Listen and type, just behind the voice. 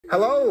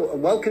Hello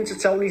and welcome to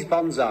Tony's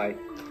Bonsai.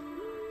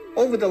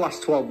 Over the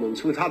last 12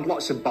 months we've had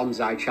lots of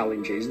bonsai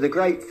challenges. They're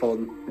great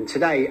fun, and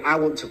today I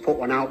want to put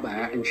one out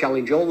there and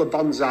challenge all the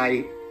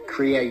bonsai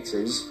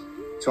creators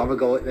to have a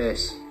go at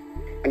this.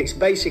 And it's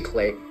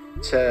basically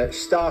to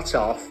start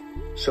off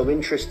some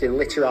interesting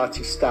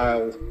literati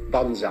style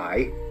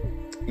bonsai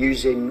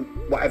using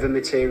whatever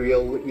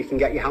material you can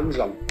get your hands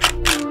on.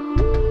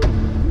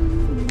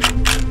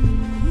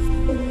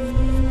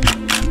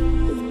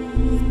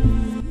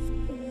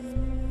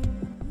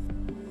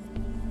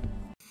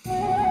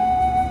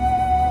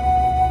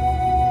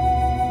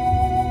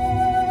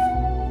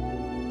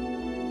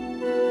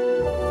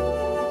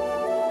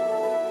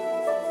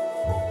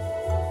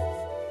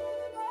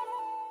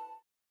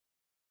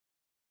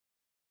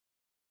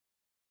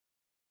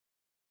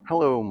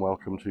 Hello and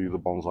welcome to the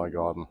Bonsai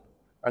Garden,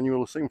 and you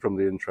will have seen from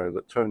the intro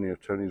that Tony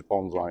of Tony's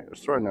Bonsai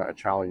has thrown out a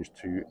challenge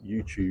to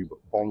YouTube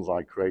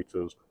bonsai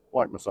creators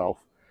like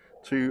myself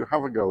to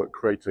have a go at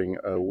creating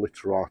a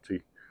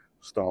literati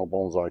style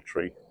bonsai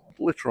tree.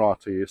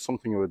 Literati is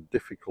something of a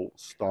difficult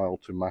style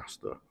to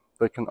master.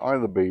 They can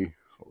either be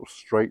sort of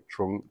straight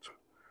trunked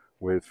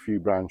with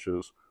few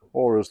branches,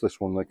 or as this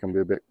one they can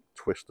be a bit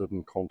twisted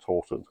and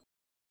contorted.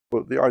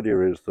 But the idea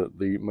is that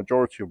the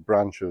majority of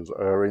branches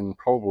are in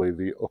probably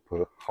the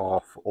upper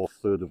half or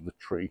third of the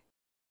tree,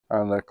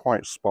 and they're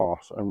quite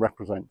sparse and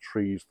represent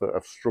trees that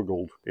have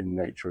struggled in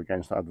nature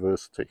against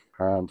adversity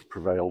and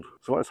prevailed.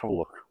 So let's have a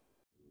look.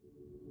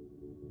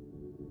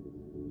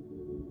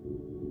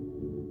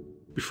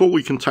 Before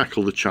we can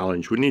tackle the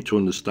challenge, we need to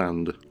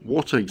understand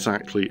what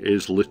exactly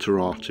is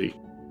literati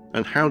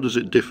and how does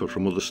it differ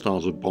from other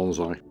styles of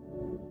bonsai.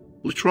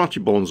 Literati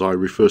bonsai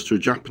refers to a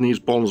Japanese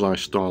bonsai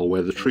style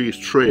where the tree is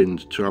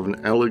trained to have an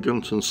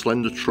elegant and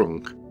slender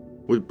trunk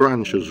with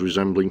branches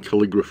resembling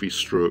calligraphy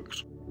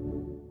strokes.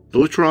 The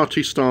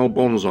literati style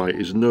bonsai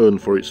is known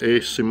for its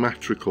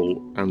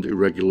asymmetrical and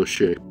irregular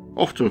shape,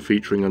 often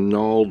featuring a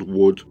gnarled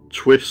wood,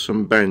 twists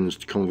and bends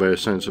to convey a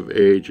sense of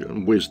age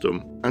and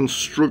wisdom, and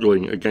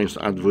struggling against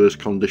adverse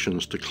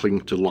conditions to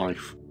cling to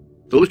life.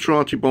 The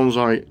literati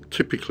bonsai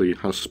typically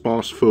has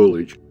sparse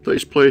foliage that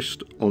is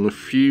placed on a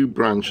few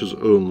branches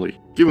only,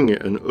 giving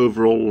it an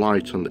overall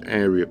light and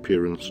airy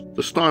appearance.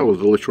 The style of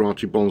the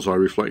literati bonsai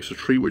reflects a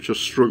tree which has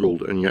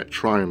struggled and yet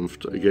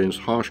triumphed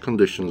against harsh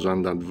conditions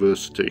and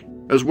adversity,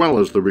 as well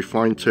as the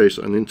refined taste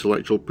and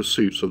intellectual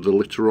pursuits of the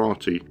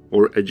literati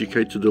or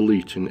educated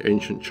elite in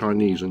ancient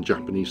Chinese and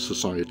Japanese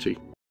society.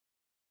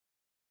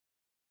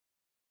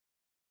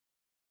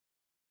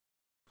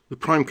 The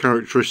prime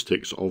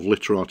characteristics of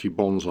literati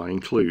bonsai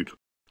include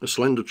a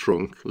slender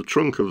trunk. The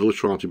trunk of the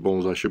literati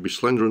bonsai should be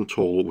slender and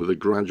tall with a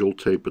gradual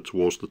taper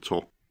towards the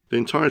top. The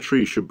entire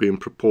tree should be in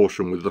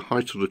proportion, with the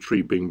height of the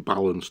tree being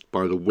balanced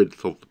by the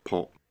width of the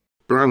pot.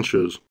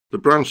 Branches. The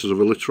branches of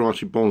a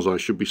literati bonsai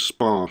should be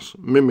sparse,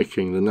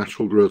 mimicking the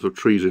natural growth of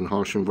trees in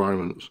harsh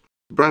environments.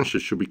 The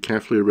branches should be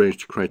carefully arranged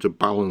to create a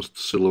balanced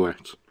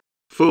silhouette.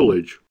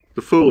 Foliage.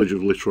 The foliage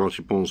of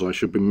literati bonsai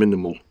should be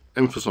minimal,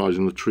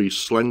 emphasising the tree's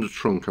slender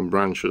trunk and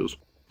branches.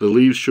 The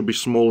leaves should be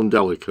small and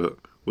delicate,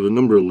 with a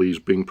number of leaves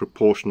being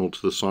proportional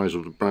to the size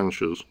of the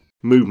branches.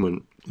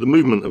 Movement. The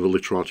movement of a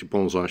literati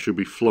bonsai should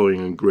be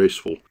flowing and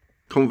graceful,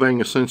 conveying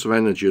a sense of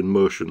energy and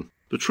motion.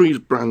 The tree's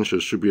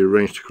branches should be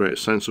arranged to create a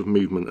sense of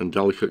movement and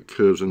delicate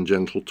curves and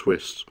gentle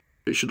twists.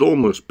 It should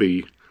almost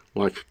be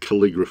like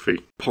calligraphy.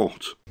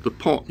 Pot. The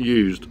pot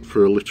used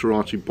for a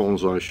literati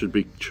bonsai should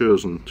be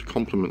chosen to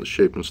complement the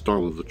shape and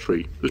style of the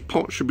tree. This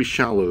pot should be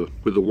shallow,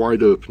 with a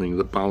wide opening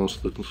that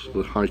balances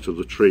the height of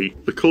the tree.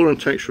 The colour and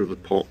texture of the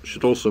pot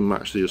should also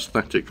match the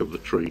aesthetic of the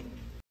tree.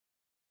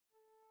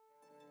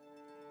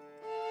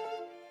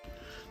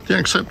 The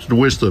accepted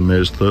wisdom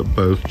is that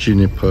both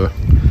juniper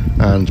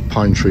and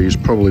pine trees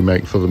probably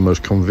make for the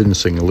most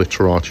convincing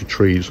literati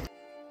trees.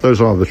 Those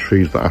are the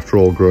trees that, after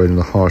all, grow in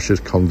the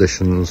harshest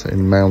conditions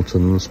in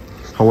mountains.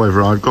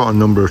 However, I've got a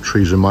number of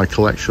trees in my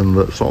collection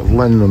that sort of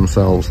lend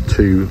themselves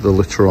to the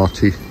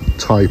literati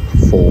type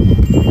form,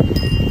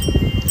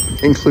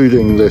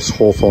 including this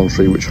hawthorn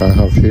tree which I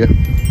have here.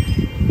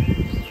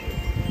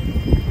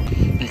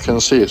 You can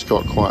see it's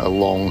got quite a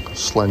long,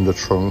 slender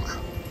trunk.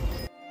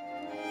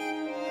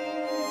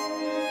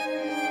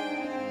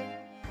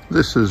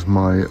 This is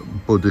my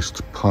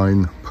Buddhist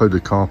pine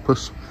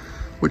Podocarpus,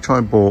 which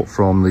I bought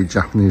from the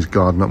Japanese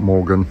garden at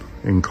Morgan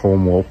in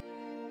Cornwall.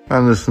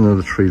 And there's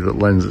another tree that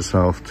lends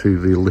itself to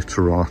the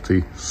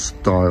literati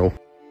style.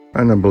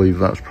 And I believe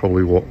that's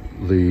probably what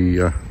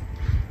the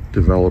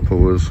developer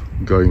was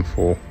going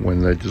for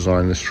when they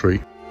designed this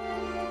tree.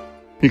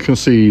 You can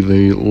see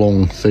the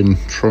long, thin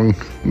trunk.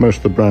 Most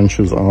of the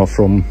branches are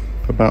from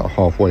about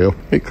halfway up.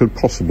 It could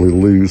possibly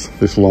lose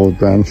this lower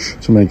branch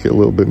to make it a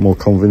little bit more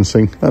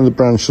convincing, and the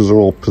branches are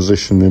all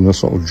positioned in a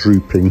sort of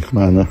drooping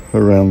manner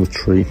around the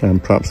tree,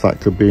 and perhaps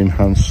that could be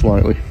enhanced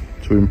slightly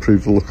to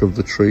improve the look of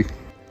the tree.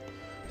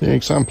 The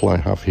example I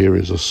have here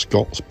is a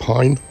Scots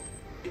pine,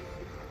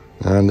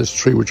 and it's a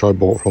tree which I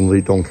bought from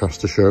the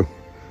Doncaster show,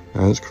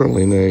 and it's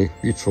currently in a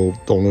beautiful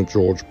Donna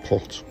George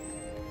pot.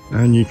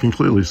 And you can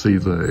clearly see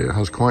that it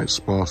has quite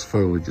sparse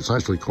foliage. It's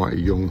actually quite a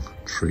young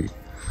tree.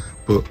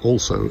 But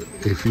also,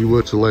 if you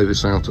were to lay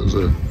this out as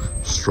a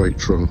straight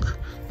trunk,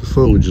 the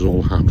foliage is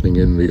all happening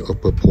in the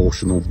upper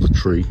portion of the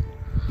tree.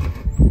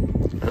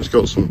 It's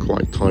got some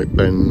quite tight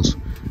bends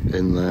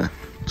in there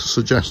to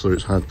suggest that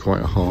it's had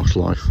quite a harsh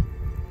life.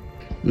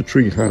 The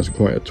tree has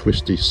quite a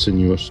twisty,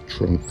 sinuous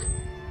trunk.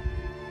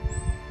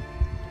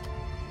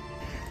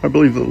 I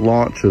believe that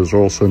larches are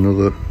also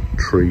another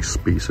tree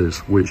species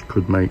which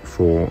could make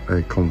for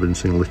a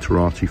convincing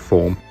literati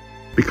form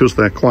because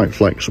they're quite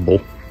flexible.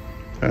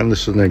 And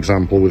this is an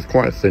example with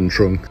quite a thin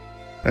trunk,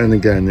 and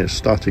again it's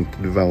starting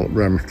to develop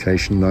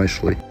ramification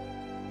nicely,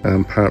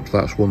 and perhaps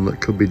that's one that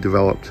could be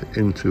developed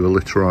into a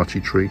literati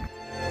tree.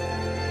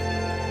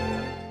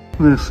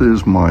 This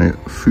is my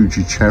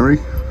Fuji cherry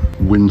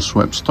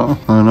windswept style,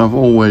 and I've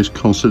always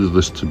considered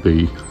this to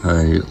be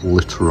a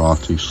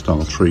literati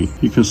style tree.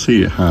 You can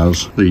see it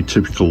has the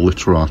typical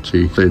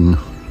literati thin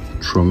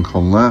trunk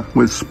on there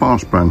with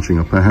sparse branching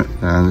up ahead,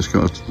 and it's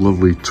got a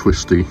lovely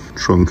twisty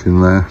trunk in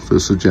there that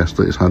suggests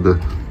that it's had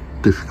a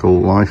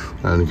difficult life.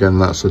 And again,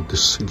 that's a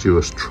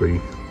deciduous tree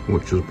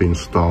which has been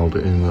styled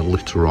in a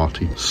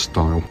literati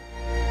style.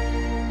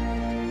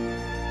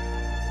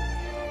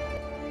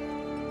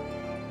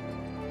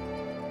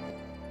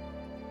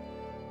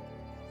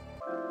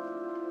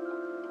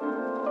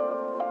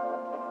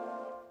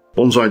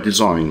 Bonsai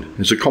design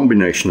is a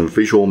combination of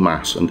visual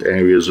mass and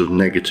areas of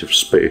negative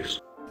space.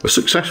 A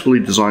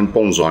successfully designed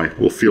bonsai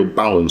will feel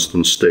balanced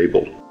and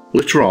stable.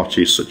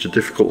 Literati is such a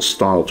difficult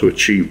style to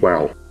achieve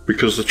well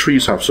because the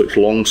trees have such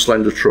long,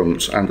 slender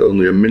trunks and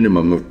only a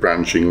minimum of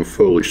branching and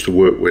foliage to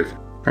work with,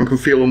 and can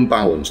feel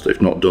unbalanced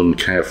if not done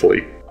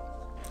carefully.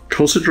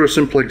 Consider a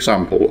simple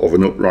example of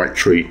an upright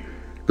tree.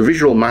 The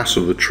visual mass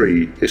of the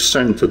tree is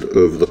centered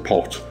over the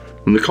pot,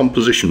 and the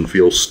composition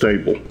feels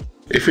stable.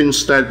 If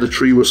instead the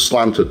tree was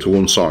slanted to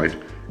one side,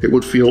 it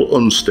would feel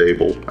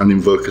unstable and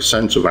invoke a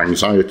sense of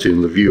anxiety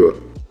in the viewer.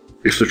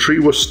 If the tree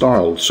was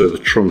styled so the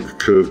trunk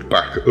curved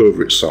back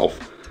over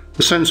itself,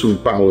 the sense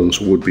of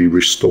balance would be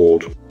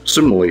restored.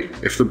 Similarly,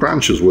 if the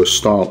branches were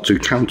styled to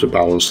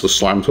counterbalance the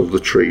slant of the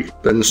tree,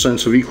 then the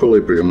sense of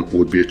equilibrium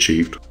would be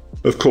achieved.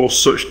 Of course,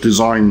 such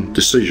design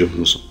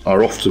decisions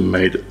are often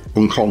made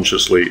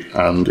unconsciously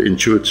and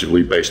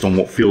intuitively based on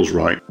what feels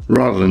right,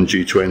 rather than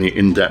due to any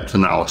in-depth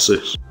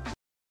analysis.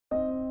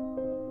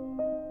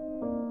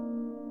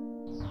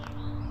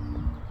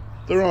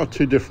 There are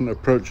two different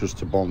approaches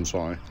to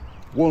bonsai.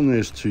 One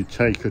is to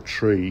take a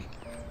tree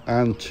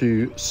and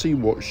to see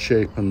what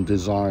shape and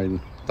design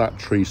that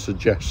tree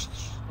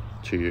suggests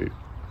to you.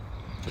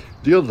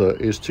 The other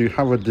is to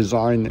have a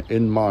design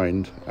in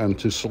mind and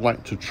to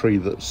select a tree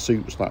that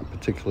suits that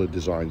particular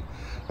design.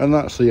 And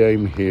that's the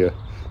aim here.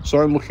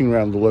 So I'm looking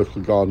around the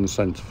local garden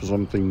centre for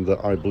something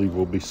that I believe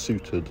will be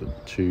suited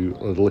to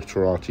a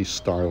literati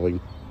styling.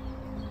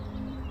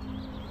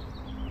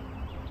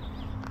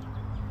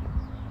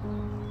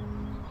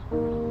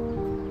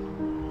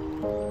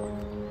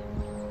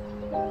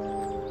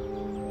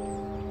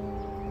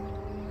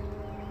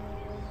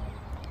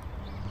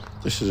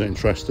 This is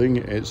interesting.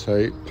 It's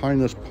a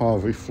Pinus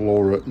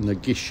parviflora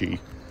nagishi,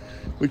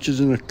 which is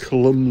in a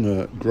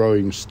columnar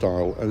growing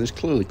style, and it's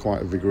clearly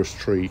quite a vigorous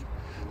tree.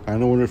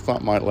 And I wonder if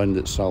that might lend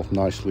itself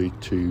nicely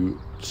to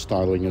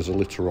styling as a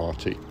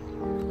literati.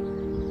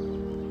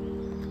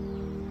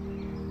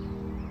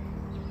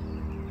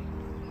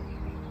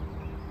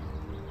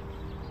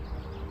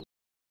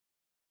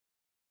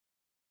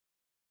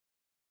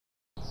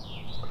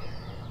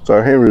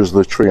 So here is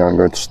the tree I'm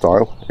going to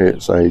style.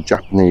 It's a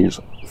Japanese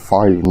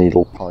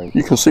 5-needle pine.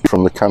 You can see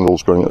from the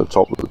candles growing at the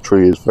top that the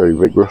tree is very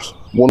vigorous.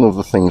 One of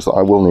the things that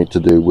I will need to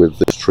do with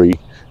this tree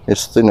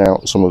is thin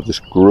out some of this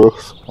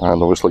growth,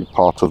 and obviously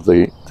part of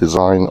the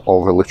design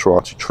of a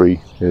literati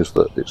tree is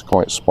that it's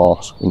quite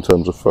sparse in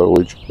terms of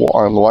foliage. What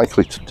I'm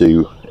likely to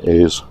do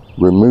is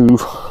remove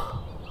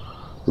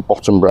the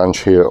bottom branch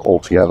here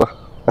altogether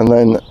and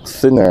then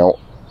thin out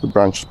the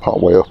branches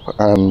part way up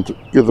and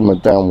give them a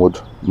downward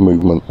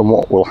movement, and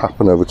what will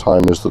happen over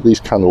time is that these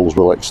candles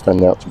will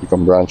extend out to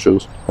become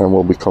branches and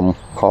will become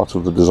part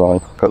of the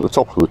design. At the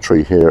top of the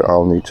tree here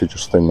I'll need to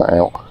just thin that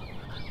out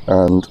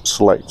and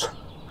select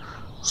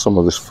some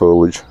of this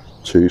foliage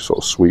to sort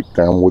of sweep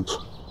downwards.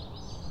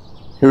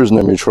 Here is an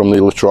image from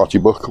the Literati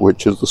book,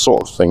 which is the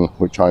sort of thing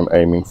which I'm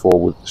aiming for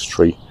with this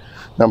tree.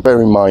 Now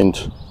bear in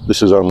mind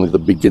this is only the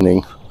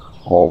beginning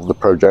of the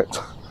project,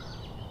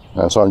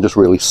 and so I'm just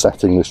really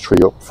setting this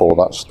tree up for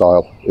that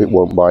style. It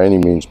won't by any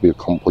means be a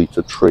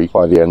completed tree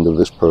by the end of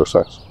this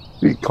process,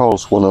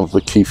 because one of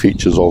the key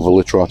features of a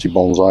literati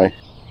bonsai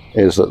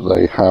is that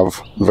they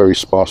have very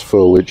sparse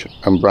foliage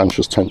and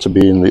branches tend to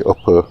be in the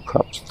upper,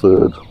 perhaps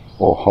third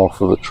or half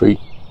of the tree.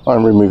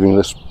 I'm removing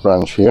this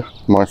branch here.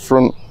 My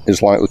front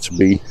is likely to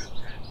be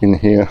in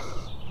here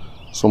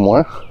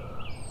somewhere,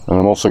 and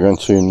I'm also going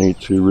to need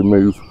to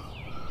remove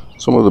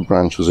some of the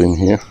branches in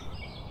here.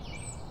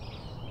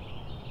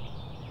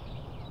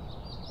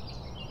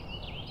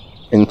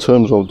 In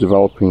terms of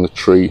developing the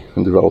tree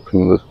and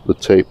developing the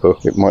taper,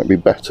 it might be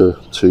better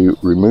to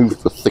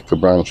remove the thicker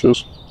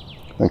branches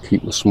and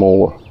keep the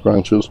smaller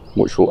branches,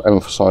 which will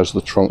emphasize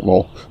the trunk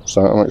more.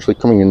 So I'm actually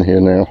coming in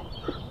here now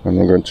and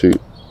I'm going to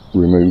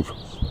remove.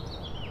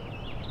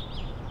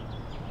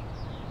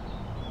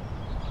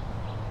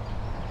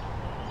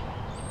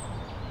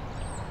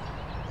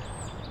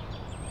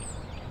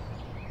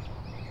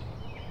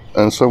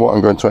 And so what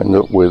I'm going to end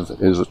up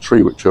with is a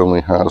tree which only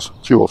has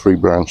 2 or 3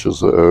 branches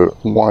that are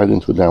wide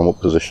into a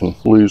downward position.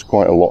 Lose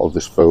quite a lot of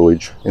this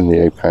foliage in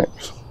the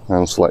apex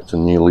and select a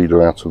new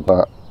leader out of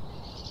that.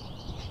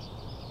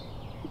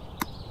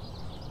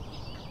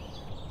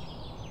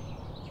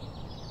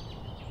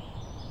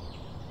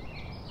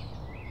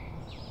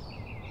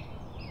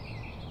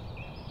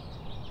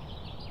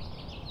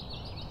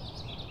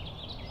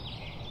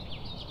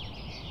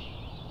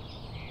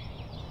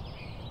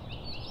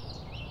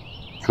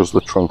 Because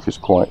the trunk is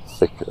quite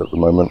thick at the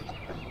moment,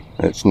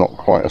 it's not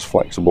quite as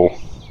flexible.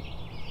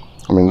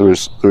 I mean, there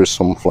is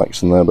some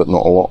flex in there, but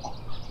not a lot.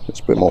 It's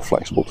a bit more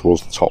flexible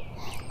towards the top.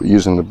 But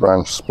using the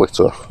branch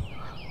splitter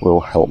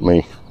will help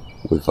me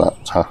with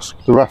that task.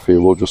 The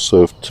raffia will just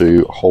serve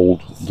to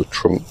hold the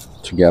trunk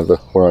together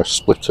where I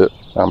split it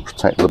and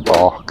protect the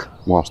bark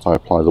whilst I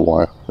apply the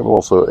wire. It will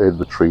also aid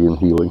the tree in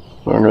healing.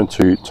 So I'm going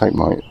to take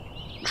my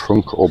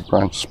trunk or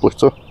branch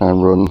splitter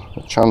and run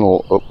a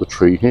channel up the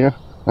tree here,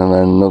 and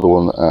then another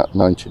one at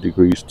 90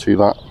 degrees to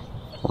that.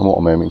 And what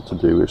I'm aiming to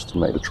do is to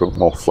make the trunk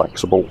more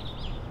flexible.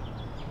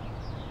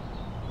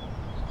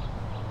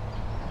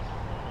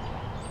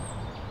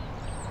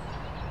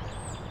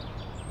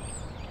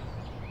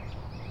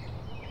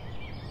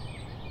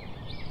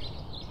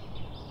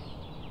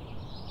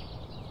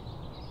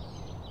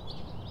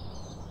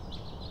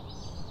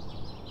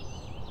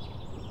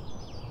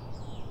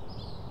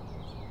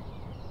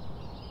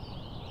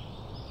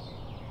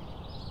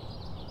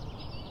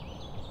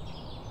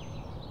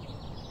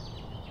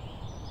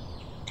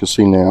 You can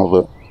see now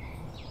that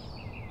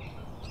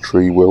the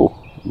tree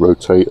will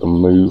rotate and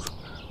move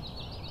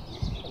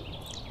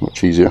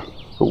much easier.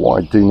 But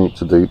what I do need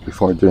to do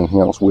before I do anything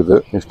else with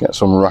it is get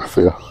some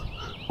raffia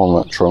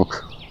on that trunk.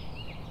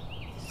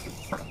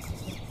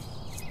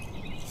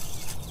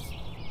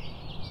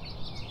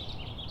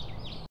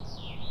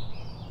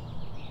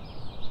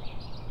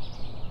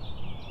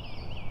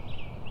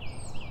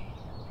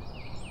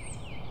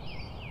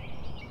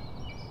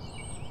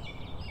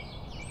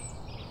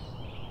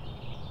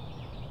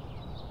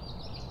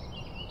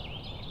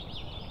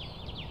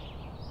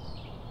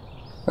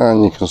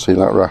 And you can see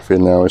that raffia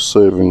now is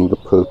serving the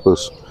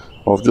purpose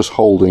of just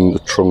holding the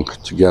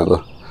trunk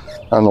together,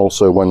 and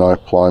also when I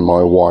apply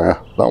my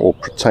wire, that will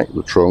protect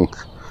the trunk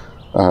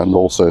and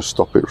also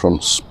stop it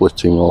from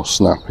splitting or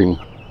snapping.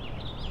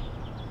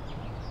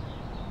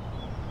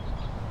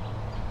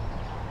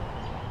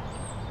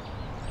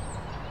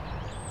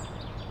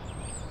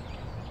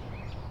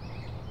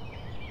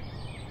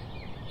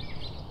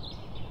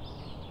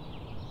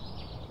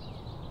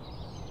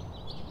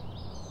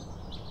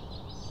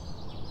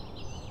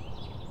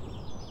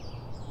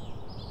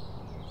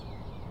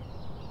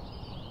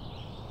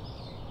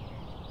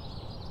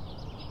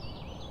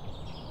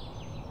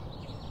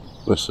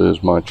 This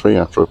is my tree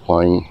after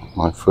applying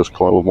my first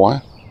coil of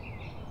wire.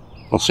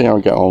 I'll see how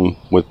I get on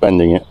with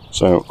bending it.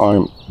 So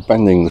I'm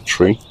bending the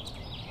tree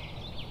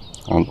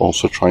and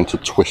also trying to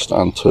twist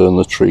and turn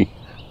the tree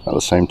at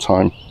the same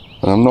time.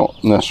 And I'm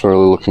not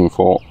necessarily looking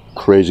for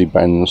crazy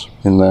bends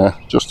in there,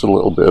 just a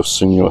little bit of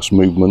sinuous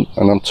movement.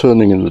 And I'm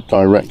turning in the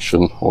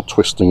direction, or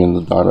twisting in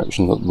the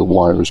direction that the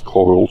wire is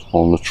coiled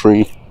on the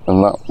tree.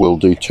 And that will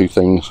do 2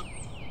 things.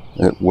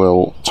 It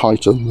will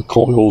tighten the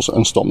coils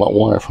and stop that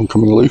wire from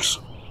coming loose.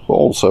 But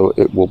also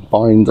it will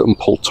bind and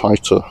pull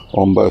tighter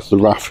on both the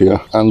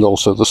raffia and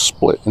also the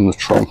split in the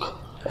trunk.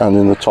 And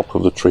in the top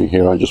of the tree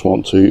here, I just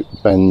want to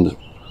bend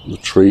the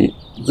tree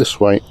this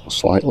way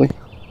slightly,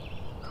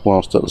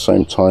 whilst at the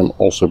same time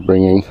also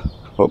bringing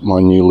up my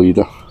new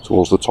leader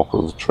towards the top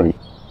of the tree.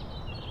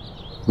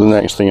 The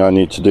next thing I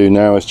need to do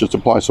now is just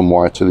apply some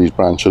wire to these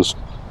branches.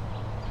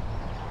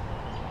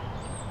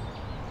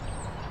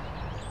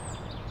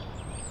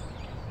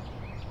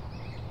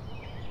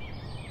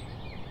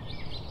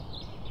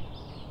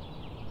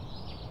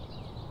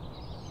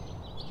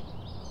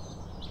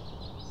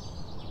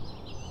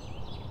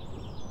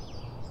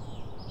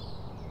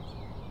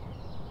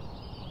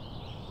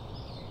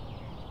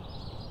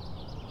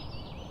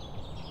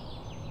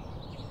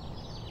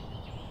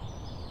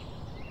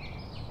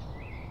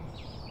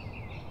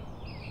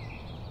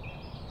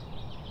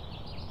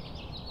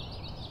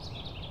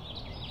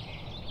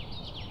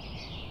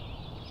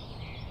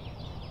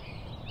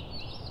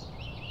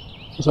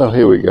 So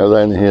here we go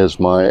then, here's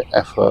my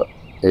effort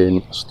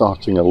in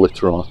starting a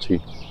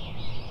literati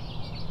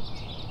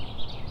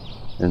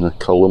in a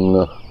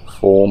columnar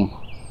form,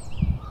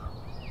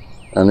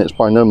 and it's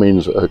by no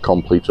means a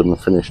completed and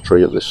finished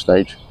tree at this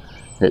stage.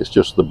 It's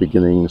just the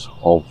beginnings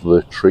of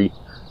the tree,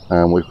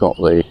 and we've got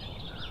the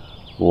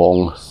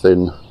long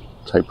thin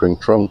tapering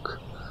trunk,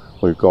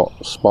 we've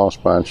got sparse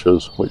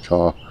branches which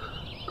are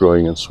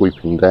growing and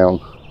sweeping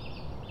down.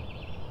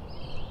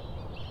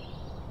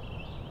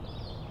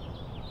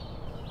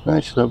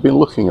 Actually, I've been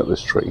looking at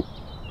this tree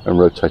and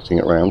rotating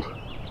it around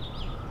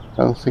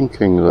and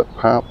thinking that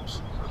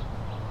perhaps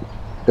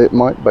it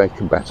might make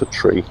a better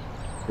tree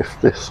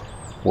if this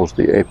was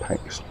the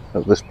apex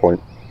at this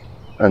point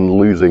and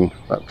losing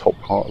that top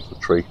part of the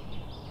tree.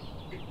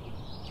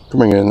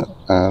 Coming in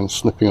and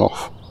snipping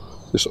off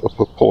this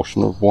upper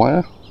portion of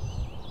wire,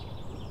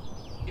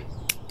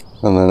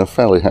 and then a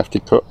fairly hefty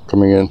cut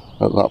coming in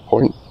at that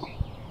point.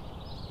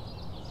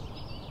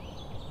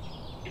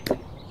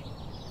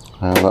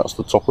 And that's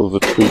the top of the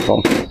tree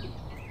gone.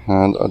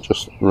 And I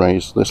just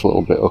raise this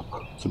little bit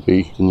up to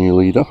be the new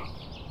leader.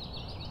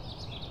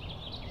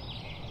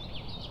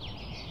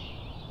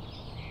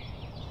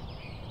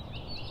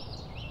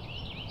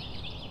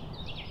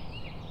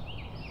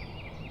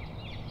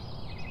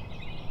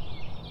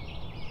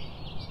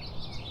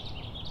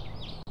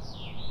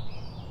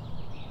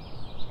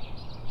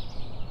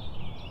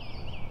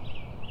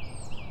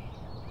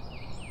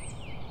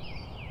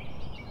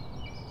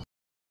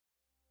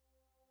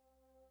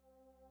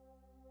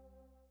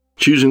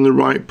 Choosing the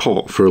right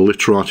pot for a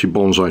Literati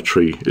bonsai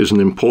tree is an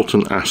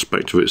important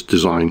aspect of its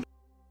design,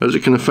 as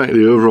it can affect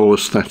the overall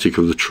aesthetic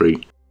of the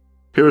tree.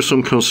 Here are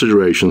some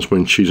considerations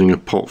when choosing a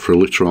pot for a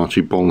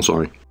Literati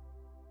bonsai.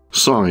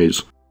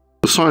 Size.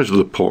 The size of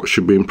the pot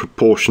should be in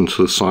proportion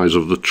to the size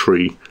of the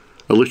tree.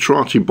 A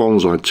Literati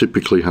bonsai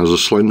typically has a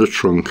slender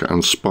trunk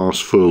and sparse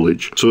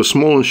foliage, so a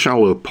small and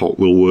shallow pot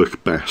will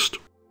work best.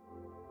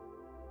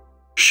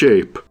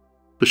 Shape.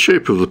 The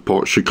shape of the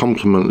pot should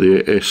complement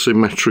the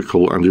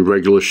asymmetrical and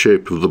irregular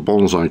shape of the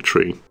bonsai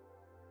tree.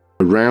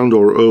 A round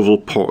or oval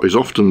pot is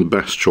often the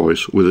best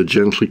choice, with a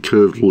gently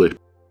curved lip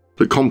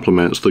that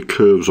complements the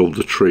curves of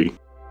the tree.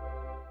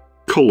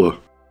 Colour.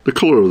 The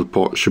colour of the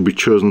pot should be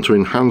chosen to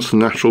enhance the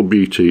natural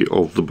beauty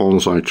of the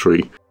bonsai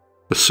tree.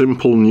 A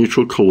simple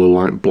neutral colour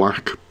like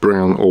black,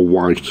 brown or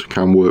white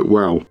can work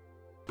well,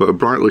 but a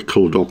brightly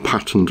coloured or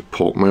patterned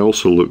pot may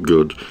also look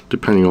good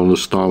depending on the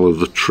style of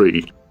the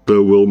tree,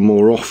 though will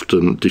more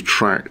often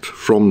detract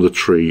from the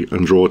tree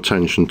and draw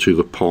attention to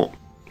the pot.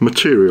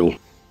 Material.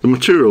 The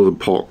material of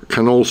the pot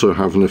can also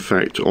have an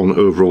effect on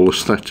overall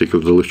aesthetic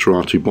of the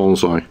Literati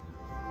bonsai.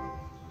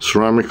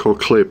 Ceramic or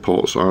clay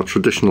pots are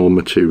traditional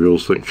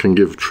materials that can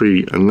give a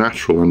tree a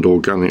natural and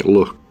organic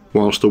look,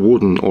 whilst a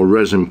wooden or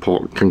resin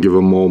pot can give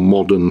a more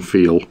modern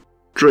feel.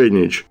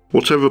 Drainage.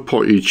 Whatever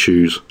pot you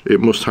choose, it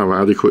must have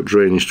adequate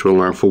drainage to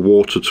allow for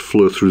water to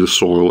flow through the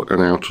soil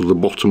and out of the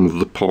bottom of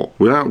the pot.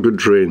 Without good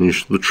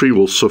drainage, the tree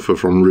will suffer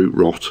from root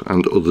rot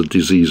and other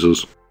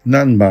diseases.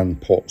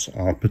 Nanban pots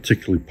are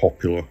particularly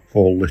popular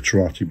for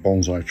Literati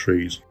bonsai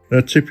trees.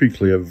 They're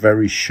typically a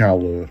very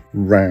shallow,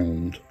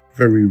 round,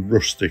 very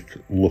rustic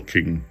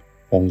looking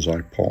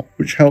bonsai pot,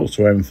 which helps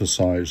to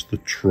emphasise the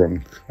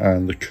trunk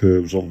and the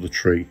curves of the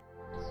tree.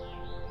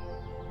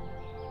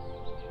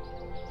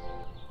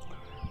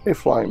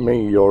 If, like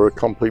me, you're a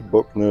complete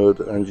book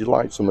nerd and you'd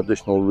like some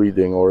additional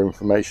reading or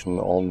information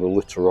on the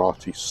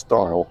Literati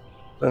style,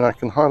 then I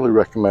can highly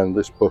recommend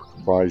this book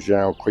by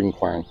Zhao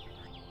Qingquang.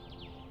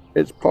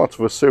 It's part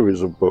of a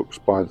series of books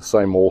by the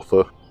same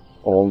author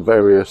on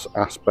various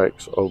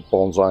aspects of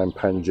bonsai and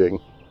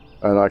penjing,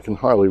 and I can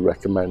highly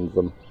recommend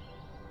them.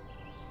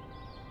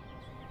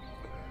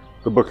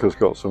 The book has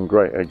got some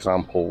great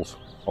examples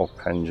of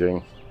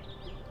penjing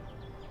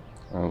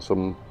and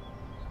some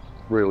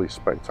really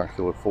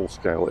spectacular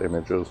full-scale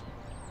images.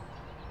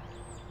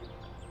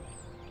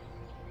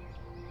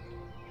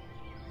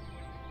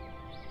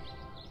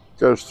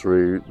 Goes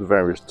through the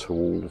various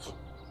tools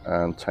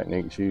and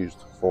techniques used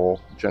for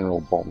general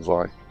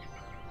bonsai,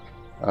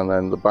 and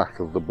then the back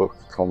of the book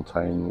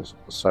contains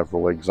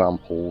several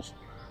examples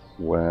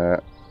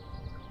where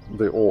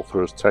the author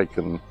has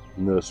taken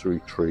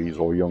nursery trees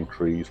or young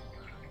trees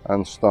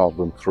and starved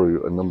them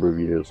through a number of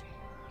years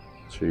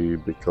to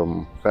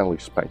become fairly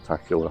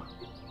spectacular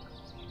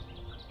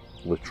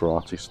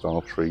Literati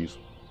style trees.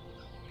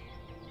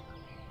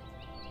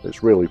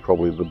 It's really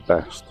probably the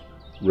best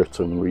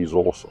written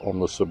resource on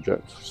the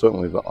subject,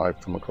 certainly that I've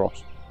come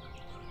across.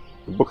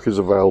 The book is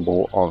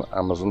available on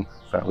Amazon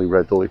fairly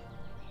readily,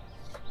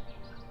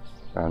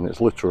 and it's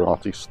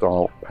Literati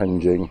style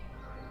penjing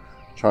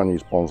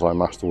Chinese bonsai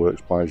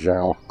masterworks by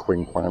Zhao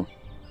Qingquang.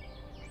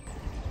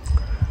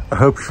 I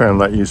hope you found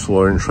that useful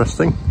or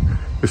interesting.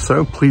 If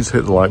so, please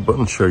hit the like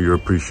button, show your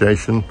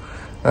appreciation,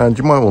 and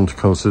you might want to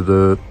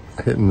consider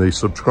hitting the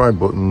subscribe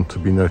button to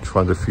be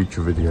notified of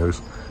future videos.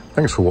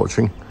 Thanks for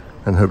watching,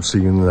 and hope to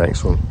see you in the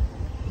next one.